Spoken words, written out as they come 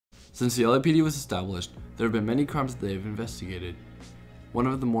Since the LAPD was established, there have been many crimes that they have investigated. One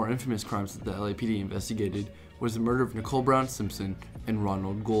of the more infamous crimes that the LAPD investigated was the murder of Nicole Brown Simpson and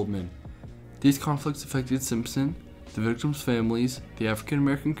Ronald Goldman. These conflicts affected Simpson, the victims' families, the African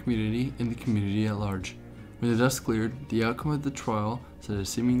American community, and the community at large. When the dust cleared, the outcome of the trial set a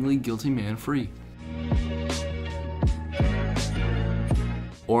seemingly guilty man free.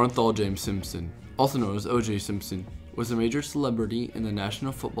 Orenthal James Simpson, also known as O.J. Simpson, was a major celebrity in the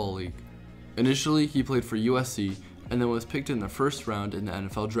National Football League. Initially, he played for USC and then was picked in the first round in the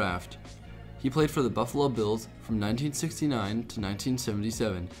NFL Draft. He played for the Buffalo Bills from 1969 to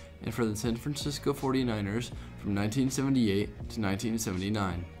 1977 and for the San Francisco 49ers from 1978 to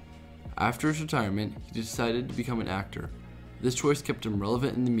 1979. After his retirement, he decided to become an actor. This choice kept him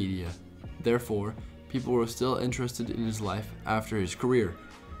relevant in the media. Therefore, people were still interested in his life after his career.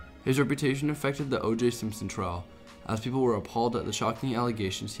 His reputation affected the O.J. Simpson trial, as people were appalled at the shocking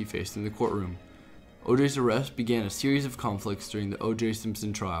allegations he faced in the courtroom. O.J.'s arrest began a series of conflicts during the O.J.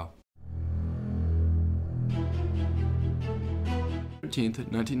 Simpson trial. 13th,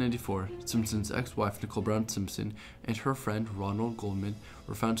 1994, Simpson's ex-wife Nicole Brown Simpson and her friend Ronald Goldman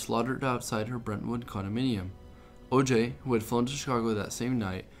were found slaughtered outside her Brentwood condominium. O.J., who had flown to Chicago that same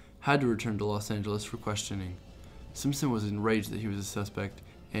night, had to return to Los Angeles for questioning. Simpson was enraged that he was a suspect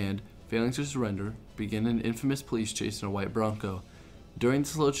and, failing to surrender, began an infamous police chase in a white Bronco. During the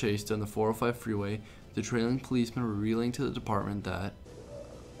slow chase down the 405 freeway, the trailing policemen were revealing to the department that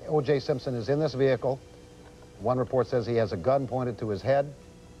O.J. Simpson is in this vehicle. One report says he has a gun pointed to his head,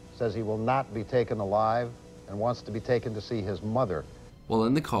 says he will not be taken alive, and wants to be taken to see his mother. While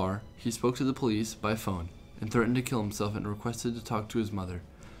in the car, he spoke to the police by phone and threatened to kill himself and requested to talk to his mother.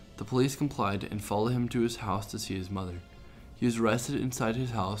 The police complied and followed him to his house to see his mother. He was arrested inside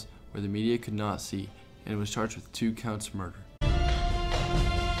his house where the media could not see and was charged with 2 counts of murder.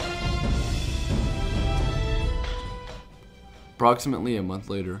 Approximately a month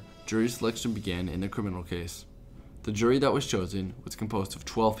later, jury selection began in the criminal case. The jury that was chosen was composed of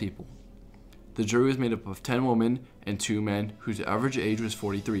 12 people. The jury was made up of 10 women and 2 men whose average age was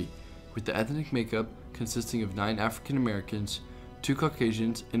 43, with the ethnic makeup consisting of 9 African Americans, 2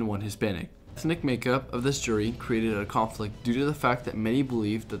 Caucasians, and 1 Hispanic. The ethnic makeup of this jury created a conflict due to the fact that many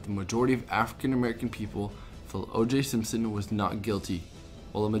believed that the majority of African American people felt O.J. Simpson was not guilty,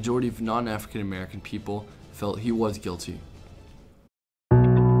 while a majority of non-African American people felt he was guilty.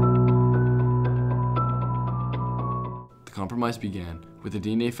 The compromise began with the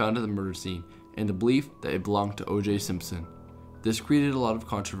DNA found at the murder scene and the belief that it belonged to O.J. Simpson. This created a lot of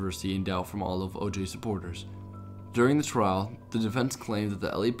controversy and doubt from all of O.J. supporters. During the trial, the defense claimed that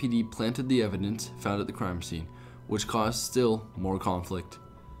the LAPD planted the evidence found at the crime scene, which caused still more conflict.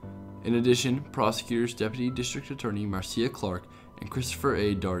 In addition, prosecutors Deputy District Attorney Marcia Clark and Christopher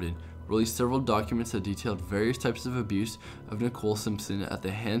A. Darden released several documents that detailed various types of abuse of Nicole Simpson at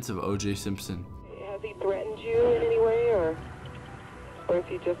the hands of O.J. Simpson. Has he threatened you in any way, or is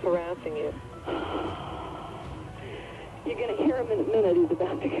he just harassing you? You're going to hear him in a minute. He's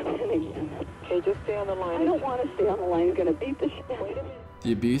about to come in again. Okay, just stay on the line. I don't want to stay on the line. He's going to beat the shit. Wait a minute.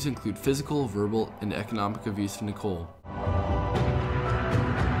 The abuse include physical, verbal, and economic abuse of Nicole.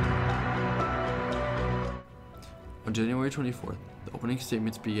 On January 24th, the opening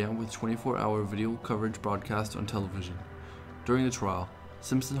statements began with 24-hour video coverage broadcast on television. During the trial,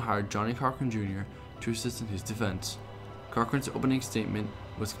 Simpson hired Johnny Cochran Jr. to assist in his defense. Cochran's opening statement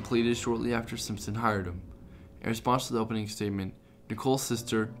was completed shortly after Simpson hired him. In response to the opening statement, Nicole's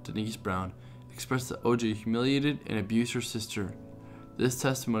sister, Denise Brown, expressed that O.J. humiliated and abused her sister. This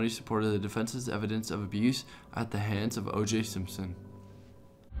testimony supported the defense's evidence of abuse at the hands of O.J. Simpson.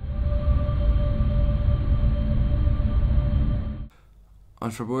 On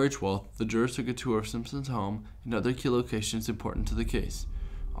February 12th, the jurors took a tour of Simpson's home and other key locations important to the case.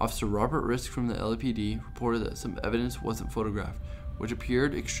 Officer Robert Risk from the LAPD reported that some evidence wasn't photographed, which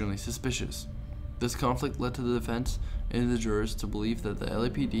appeared extremely suspicious. This conflict led to the defense and the jurors to believe that the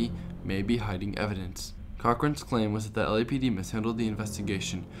LAPD may be hiding evidence. Cochran's claim was that the LAPD mishandled the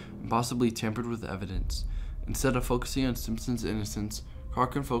investigation and possibly tampered with the evidence. Instead of focusing on Simpson's innocence,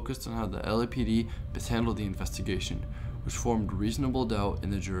 Cochran focused on how the LAPD mishandled the investigation, which formed reasonable doubt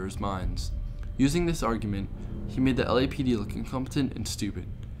in the jurors' minds. Using this argument, he made the LAPD look incompetent and stupid.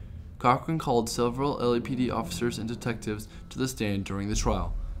 Cochran called several LAPD officers and detectives to the stand during the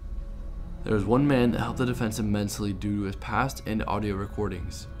trial. There was one man that helped the defense immensely due to his past and audio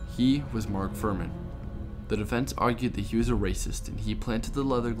recordings. He was Mark Furman. The defense argued that he was a racist and he planted the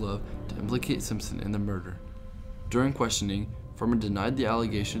leather glove to implicate Simpson in the murder. During questioning, Furman denied the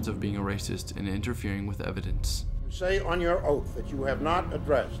allegations of being a racist and interfering with evidence. You say on your oath that you have not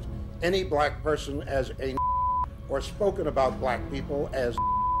addressed any black person as a or spoken about black people as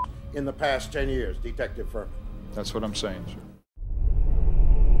in the past 10 years, Detective Furman. That's what I'm saying, sir.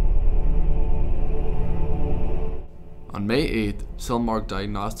 On May 8th, Cellmark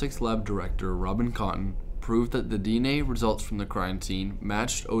Diagnostics Lab Director Robin Cotton proved that the DNA results from the crime scene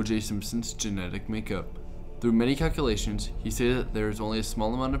matched O.J. Simpson's genetic makeup. Through many calculations, he stated that there is only a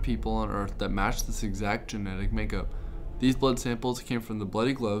small amount of people on Earth that match this exact genetic makeup. These blood samples came from the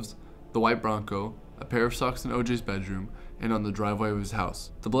bloody gloves, the white Bronco, a pair of socks in O.J.'s bedroom, and on the driveway of his house.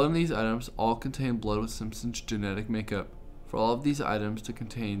 The blood in these items all contain blood with Simpson's genetic makeup. For all of these items to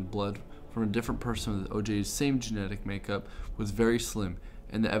contain blood from a different person with O.J.'s same genetic makeup was very slim,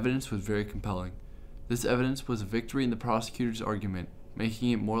 and the evidence was very compelling. This evidence was a victory in the prosecutor's argument,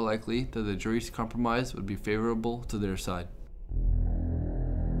 making it more likely that the jury's compromise would be favorable to their side.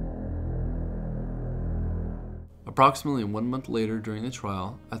 Approximately 1 month later during the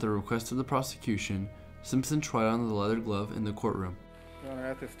trial, at the request of the prosecution, Simpson tried on the leather glove in the courtroom. Your Honor,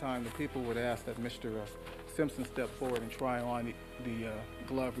 at this time, the people would ask that Mr. Simpson step forward and try on the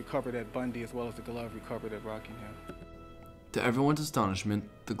glove recovered at Bundy as well as the glove recovered at Rockingham. To everyone's astonishment,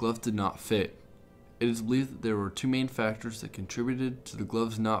 the glove did not fit. It is believed that there were two main factors that contributed to the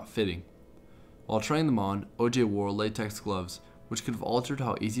gloves not fitting. While trying them on, O.J. wore latex gloves, which could have altered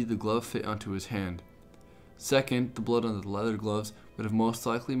how easy the glove fit onto his hand. Second, the blood on the leather gloves would have most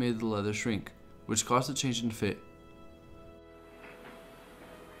likely made the leather shrink, which caused a change in fit.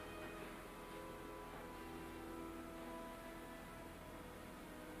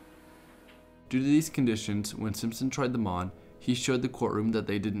 Due to these conditions, when Simpson tried them on, he showed the courtroom that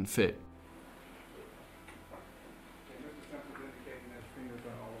they didn't fit.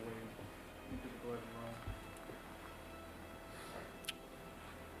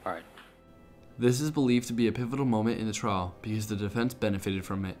 All right. This is believed to be a pivotal moment in the trial because the defense benefited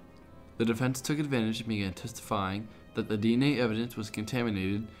from it. The defense took advantage and began testifying that the DNA evidence was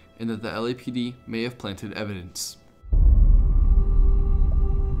contaminated and that the LAPD may have planted evidence.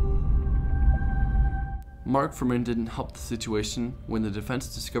 Mark Furman didn't help the situation when the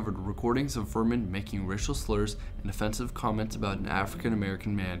defense discovered recordings of Furman making racial slurs and offensive comments about an African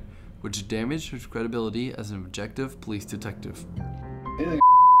American man, which damaged his credibility as an objective police detective. Anything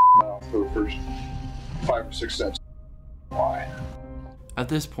for the first 5 or 6 steps. Why? At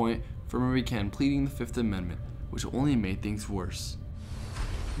this point, Furman began pleading the Fifth Amendment, which only made things worse.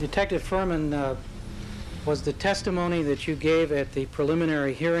 Detective Furman, was the testimony that you gave at the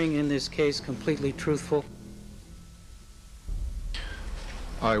preliminary hearing in this case completely truthful?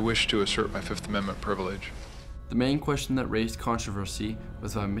 I wish to assert my Fifth Amendment privilege. The main question that raised controversy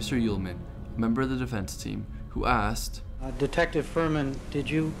was by Mr. Ullman, a member of the defense team, who asked, Detective Furman, did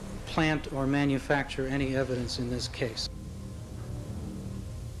you plant or manufacture any evidence in this case?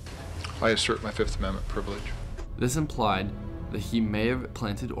 I assert my Fifth Amendment privilege. This implied that he may have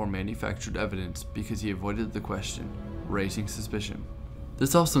planted or manufactured evidence because he avoided the question, raising suspicion.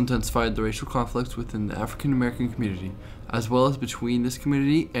 This also intensified the racial conflicts within the African American community, as well as between this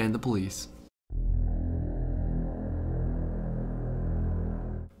community and the police.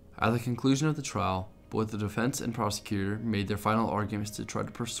 At the conclusion of the trial, both the defense and prosecutor made their final arguments to try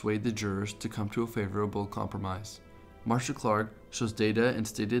to persuade the jurors to come to a favorable compromise. Marcia Clark shows data and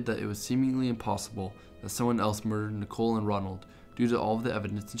stated that it was seemingly impossible that someone else murdered Nicole and Ronald due to all of the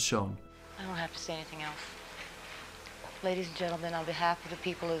evidence shown. I don't have to say anything else. Ladies and gentlemen, on behalf of the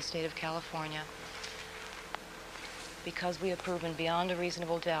people of the state of California, because we have proven beyond a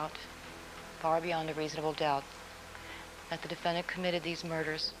reasonable doubt, far beyond a reasonable doubt, that the defendant committed these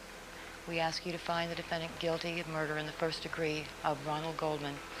murders, we ask you to find the defendant guilty of murder in the first degree of Ronald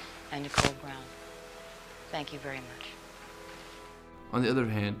Goldman and Nicole Brown. Thank you very much. On the other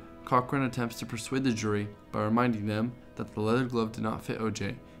hand, Cochran attempts to persuade the jury by reminding them that the leather glove did not fit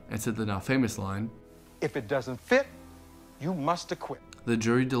O.J. and said the now famous line, "If it doesn't fit, you must acquit." The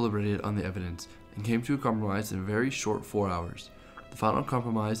jury deliberated on the evidence and came to a compromise in a very short 4 hours. The final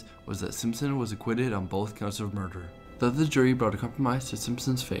compromise was that Simpson was acquitted on both counts of murder. Though the jury brought a compromise to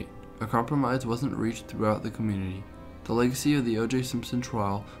Simpson's fate, a compromise wasn't reached throughout the community. The legacy of the O.J. Simpson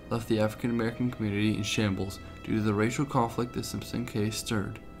trial left the African American community in shambles due to the racial conflict the Simpson case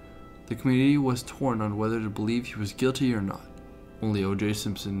stirred. The community was torn on whether to believe he was guilty or not. Only O.J.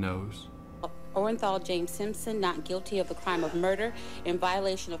 Simpson knows. Orenthal James Simpson, not guilty of the crime of murder in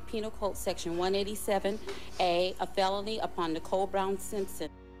violation of Penal Code Section 187A, a felony upon Nicole Brown Simpson.